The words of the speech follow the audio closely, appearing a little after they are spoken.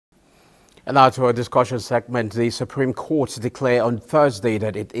And now to our discussion segment. The Supreme Court declared on Thursday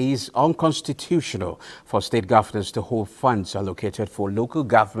that it is unconstitutional for state governors to hold funds allocated for local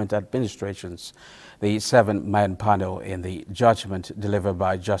government administrations. The seven-man panel in the judgment delivered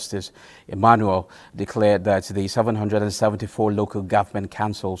by Justice Emmanuel declared that the 774 local government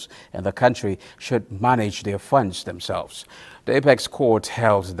councils in the country should manage their funds themselves. The Apex Court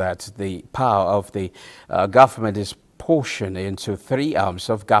held that the power of the government is portion into three arms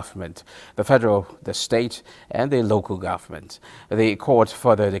of government: the federal, the state, and the local government. The court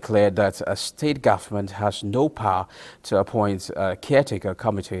further declared that a state government has no power to appoint a caretaker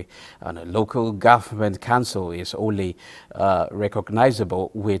committee, and a local government council is only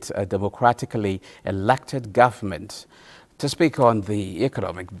recognizable with a democratically elected government. To speak on the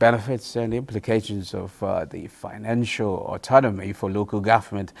economic benefits and implications of the financial autonomy for local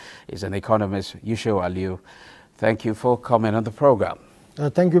government is an economist, Yusha'U Aliyu. Thank you for coming on the program.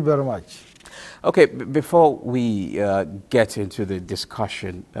 Thank you very much. Okay, before we get into the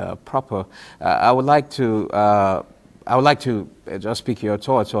discussion proper, I would like to just speak your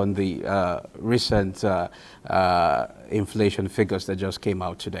thoughts on the recent inflation figures that just came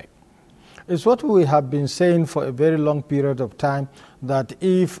out today. It's what we have been saying for a very long period of time, that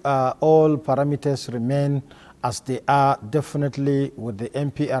if all parameters remain as they are, definitely with the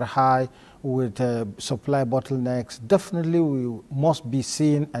MPR high, with supply bottlenecks, definitely we must be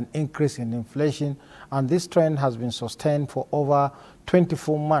seeing an increase in inflation, and this trend has been sustained for over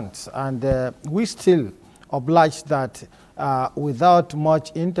 24 months, and we still obliged that without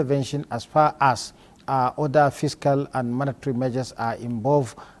much intervention as far as other fiscal and monetary measures are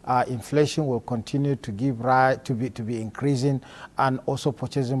involved, inflation will continue to give rise to be increasing, and also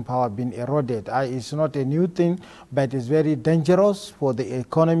purchasing power being eroded. It's not a new thing, but it's very dangerous for the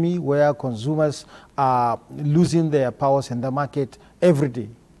economy, where consumers are losing their powers in the market every day.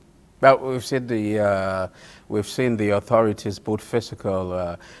 Well, we've seen the authorities, both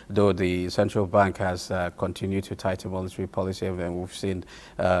fiscal, though the central bank has continued to tighten monetary policy, and we've seen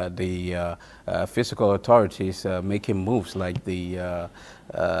the fiscal authorities making moves like the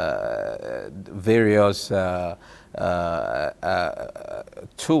various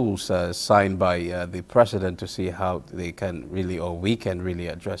tools signed by the president to see how they can really, or we can really,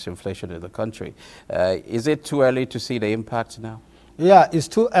 address inflation in the country. Is it too early to see the impact now? Yeah, it's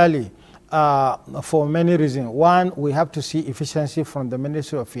too early for many reasons. One, we have to see efficiency from the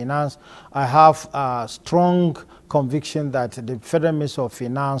Ministry of Finance. I have a strong conviction that the Federal Ministry of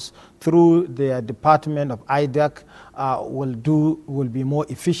Finance, through their Department of IDAC, will be more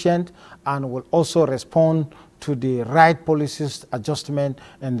efficient and will also respond to the right policies adjustment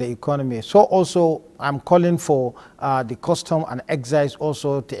in the economy. So also I'm calling for the custom and excise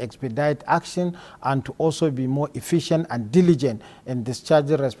also to expedite action and to also be more efficient and diligent in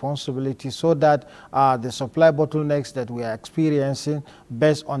discharging responsibility, so that the supply bottlenecks that we are experiencing,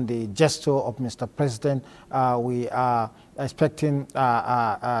 based on the gesture of Mr. President, we are expecting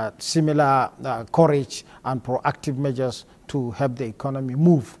similar courage and proactive measures to help the economy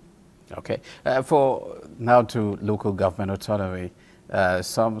move. Okay. For now to local government autonomy,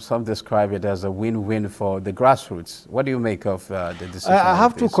 some describe it as a win-win for the grassroots. What do you make of the decision? I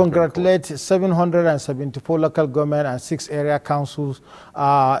have to congratulate 774 local government and 6 area councils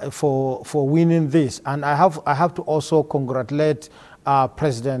for winning this, and I have to also congratulate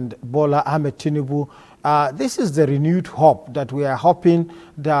President Bola Ahmed Tinubu. This is the renewed hope that we are hoping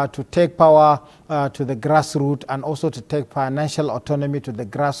to take power to the grassroots, and also to take financial autonomy to the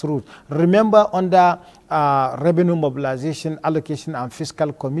grassroots. Remember, under Revenue Mobilization, Allocation and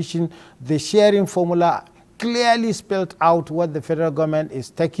Fiscal Commission, the sharing formula clearly spelled out what the federal government is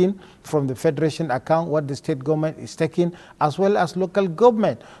taking from the federation account, what the state government is taking, as well as local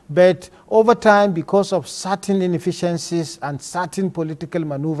government. But over time, because of certain inefficiencies and certain political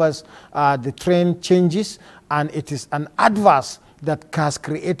maneuvers, the trend changes, and it is an adverse that has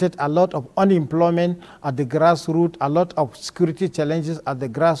created a lot of unemployment at the grassroots, a lot of security challenges at the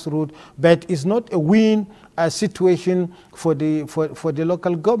grassroots, but it's not a win situation for the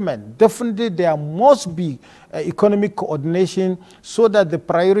local government. Definitely there must be economic coordination, so that the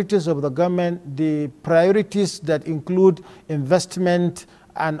priorities of the government, the priorities that include investment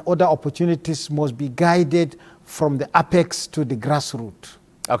and other opportunities, must be guided from the apex to the grassroots.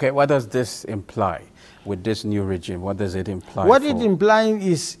 Okay, what does this imply? With this new regime, what does it imply? What it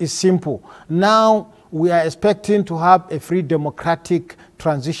implies is simple. Now we are expecting to have a free democratic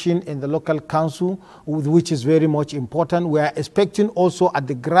transition in the local council, which is very much important. We are expecting also at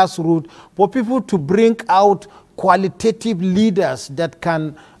the grassroots for people to bring out qualitative leaders that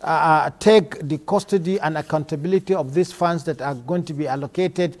can take the custody and accountability of these funds that are going to be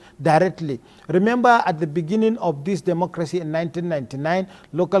allocated directly. Remember, at the beginning of this democracy in 1999,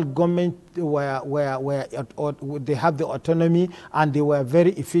 local government they have the autonomy and they were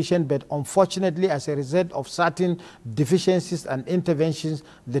very efficient, but unfortunately, as a result of certain deficiencies and interventions,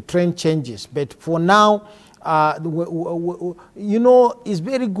 the trend changes. But for now, you know, it's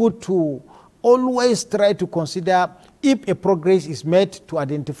very good to always try to consider if a progress is made, to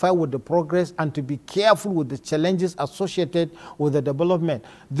identify with the progress and to be careful with the challenges associated with the development.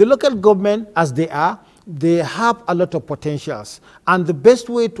 The local government, as they have a lot of potentials, and the best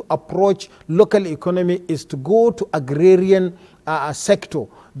way to approach local economy is to go to agrarian sector,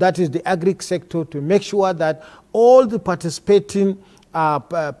 that is the agri sector, to make sure that all the participating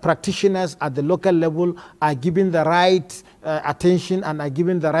practitioners at the local level are given the right attention and are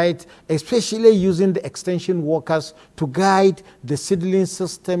given the right, especially using the extension workers to guide the seedling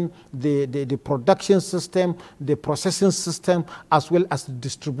system, the production system, the processing system, as well as the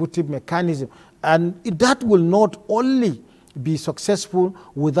distributive mechanism. And that will not only be successful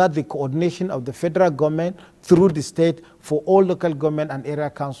without the coordination of the federal government through the state for all local government and area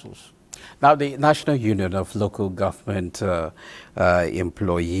councils. Now, the National Union of Local Government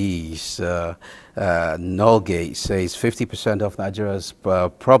Employees, NOLGE, says 50% of Nigeria's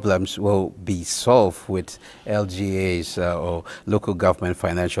problems will be solved with LGAs or local government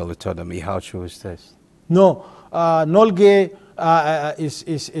financial autonomy. How true is this? No, NOLGE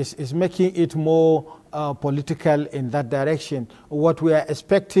is making it more political in that direction. What we are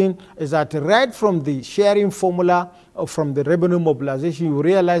expecting is that right from the sharing formula, from the revenue mobilization, you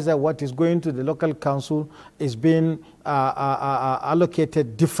realize that what is going to the local council is being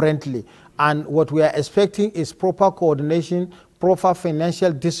allocated differently. And what we are expecting is proper coordination, proper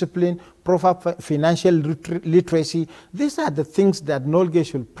financial discipline, proper financial literacy. These are the things that NOLGE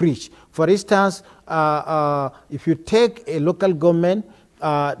should preach. For instance, if you take a local government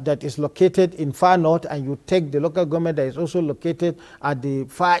that is located in far north and you take the local government that is also located at the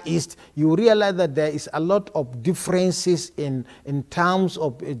far east, you realize that there is a lot of differences in terms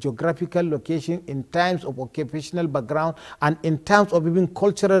of geographical location, in terms of occupational background, and in terms of even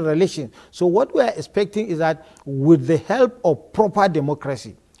cultural relations. So what we are expecting is that with the help of proper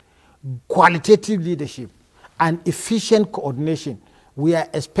democracy, qualitative leadership, and efficient coordination, we are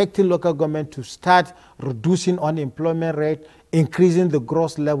expecting local government to start reducing unemployment rate, increasing the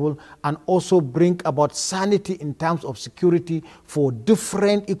gross level, and also bring about sanity in terms of security for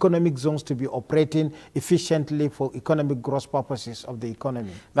different economic zones to be operating efficiently for economic growth purposes of the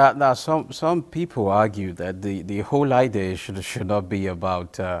economy. Now some people argue that the whole idea should not be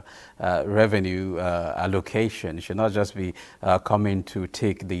about revenue allocation. It should not just be coming to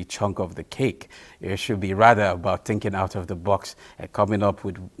take the chunk of the cake. It should be rather about thinking out of the box and coming up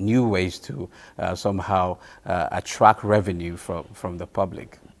with new ways to somehow attract revenue from the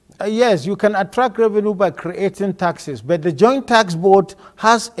public. Yes, you can attract revenue by creating taxes, but the Joint Tax Board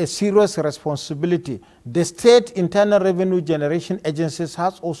has a serious responsibility. The state internal revenue generation agencies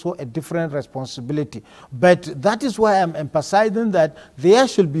has also a different responsibility. But that is why I'm emphasizing that there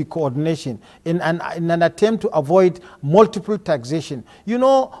should be coordination in an attempt to avoid multiple taxation. You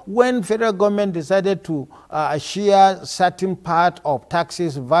know, when federal government decided to share certain part of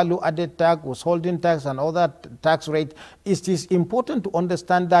taxes, value-added tax, withholding tax, and other tax rate, it is important to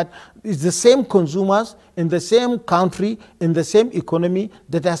understand that it's the same consumers in the same country, in the same economy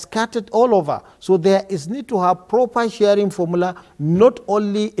that are scattered all over. So there is need to have proper sharing formula, not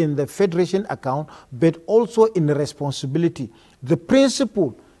only in the federation account, but also in responsibility. The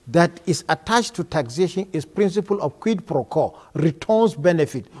principle that is attached to taxation is principle of quid pro quo, returns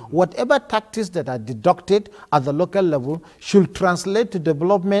benefit. Whatever taxes that are deducted at the local level should translate to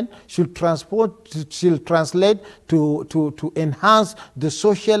development, should translate to enhance the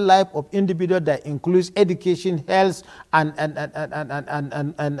social life of individuals that includes education, health, and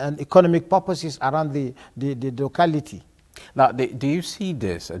economic purposes around the locality. Now, do you see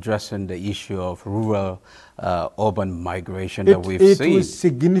this addressing the issue of rural urban migration that we've seen? It will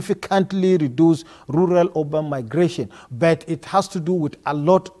significantly reduce rural-urban migration, but it has to do with a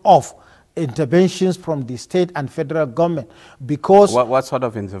lot of interventions from the state and federal government. Because what sort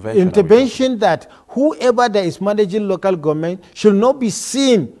of intervention? Intervention that whoever that is managing local government should not be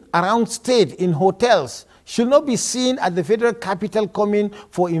seen around state in hotels, should not be seen at the federal capital coming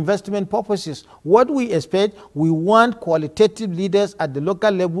for investment purposes. What we expect, we want qualitative leaders at the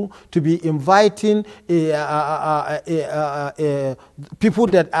local level to be inviting people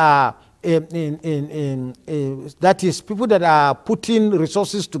that are that is people that are putting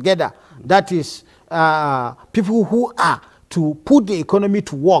resources together. That is people who are to put the economy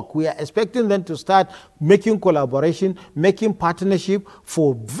to work. We are expecting them to start making collaboration, making partnership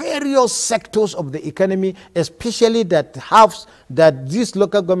for various sectors of the economy, especially that this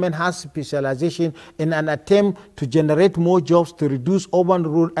local government has specialization in an attempt to generate more jobs, to reduce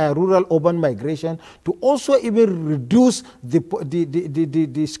rural-urban migration, to also even reduce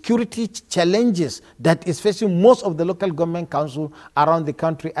the security challenges that is facing most of the local government council around the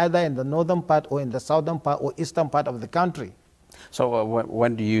country, either in the northern part or in the southern part or eastern part of the country. So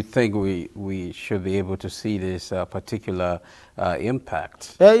when do you think we should be able to see this particular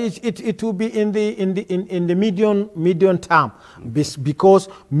impact? It will be in the medium term, because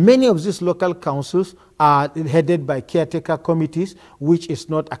many of these local councils are headed by caretaker committees, which is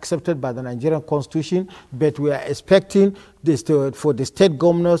not accepted by the Nigerian Constitution. But we are expecting this for the state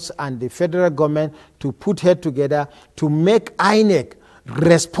governors and the federal government to put head together to make INEC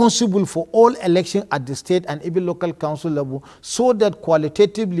responsible for all elections at the state and even local council level, so that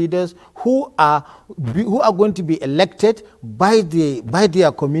qualitative leaders who are going to be elected by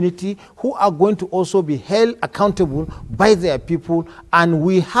their community, who are going to also be held accountable by their people. And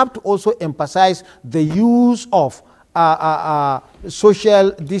we have to also emphasize the use of civil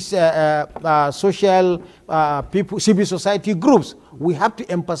society groups. We have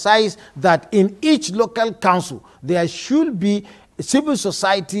to emphasize that in each local council there should be civil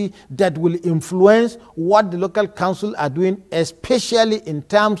society that will influence what the local council are doing, especially in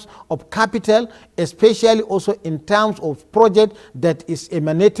terms of capital, especially also in terms of project that is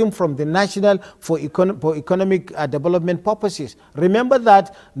emanating from the national for economic development purposes. Remember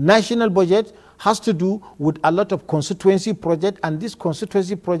that national budget has to do with a lot of constituency projects, and this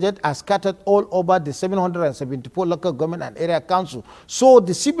constituency project are scattered all over the 774 local government and area council. So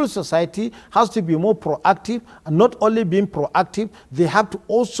the civil society has to be more proactive, and not only being proactive, they have to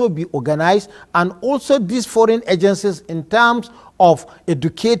also be organized, and also these foreign agencies in terms of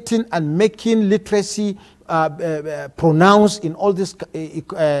educating and making literacy pronounced in all these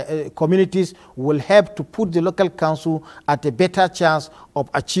communities will help to put the local council at a better chance of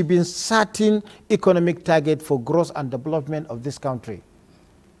achieving certain economic target for growth and development of this country.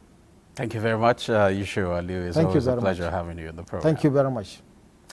 Thank you very much, Yusha'U Aliyu. It's always a pleasure having you in the program. Thank you very much.